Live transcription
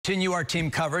Continue our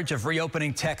team coverage of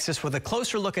reopening Texas with a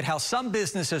closer look at how some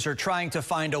businesses are trying to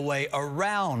find a way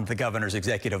around the governor's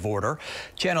executive order.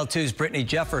 Channel 2's Brittany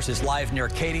Jeffers is live near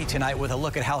Katy tonight with a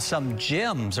look at how some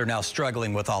gyms are now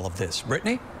struggling with all of this.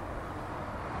 Brittany?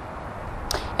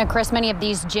 And Chris, many of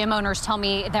these gym owners tell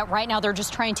me that right now they're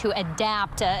just trying to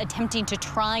adapt, attempting to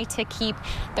try to keep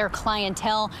their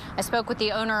clientele. I spoke with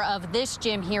the owner of this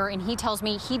gym here, and he tells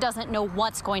me he doesn't know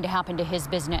what's going to happen to his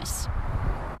business.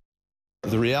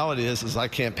 The reality is I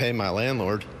can't pay my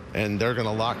landlord, and they're going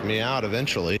to lock me out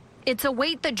eventually. It's a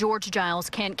weight that George Giles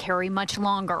can't carry much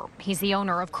longer. He's the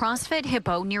owner of CrossFit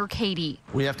Hippo near Katy.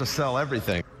 We have to sell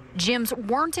everything. Gyms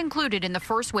weren't included in the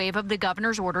first wave of the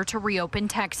governor's order to reopen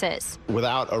Texas.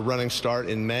 Without a running start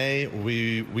in May,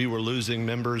 we were losing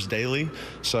members daily.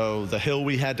 So the hill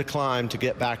we had to climb to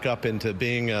get back up into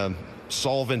being a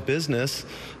solvent business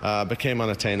became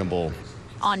unattainable.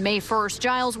 On May 1st,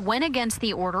 Giles went against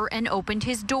the order and opened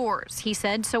his doors, he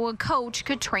said, so a coach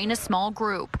could train a small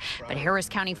group. But Harris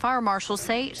County fire marshals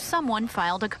say someone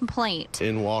filed a complaint.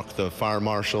 In walked the fire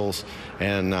marshals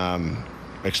and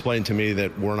explained to me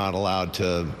that we're not allowed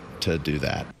to do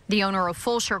that. The owner of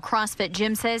Fulshire CrossFit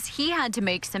Gym says he had to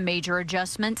make some major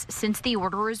adjustments since the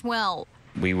order as well.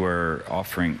 We were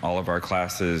offering all of our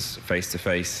classes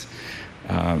face-to-face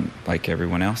like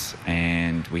everyone else,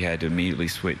 and we had to immediately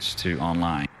switch to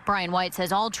online. Brian White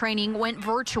says all training went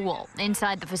virtual.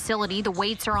 Inside the facility, the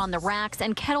weights are on the racks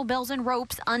and kettlebells and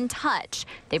ropes untouched.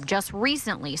 They've just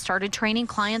recently started training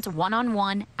clients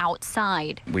one-on-one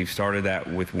outside. We've started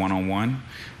that with one-on-one,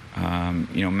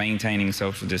 maintaining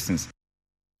social distance.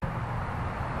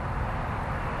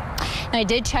 I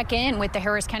did check in with the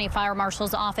Harris County Fire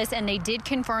Marshal's office, and they did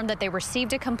confirm that they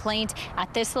received a complaint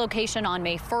at this location on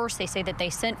May 1st. They say that they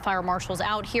sent fire marshals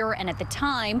out here, and at the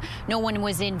time, no one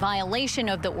was in violation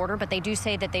of the order, but they do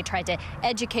say that they tried to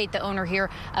educate the owner here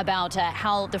about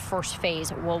how the first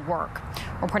phase will work.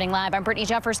 Reporting live, I'm Brittany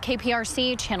Jeffers,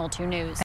 KPRC, Channel 2 News.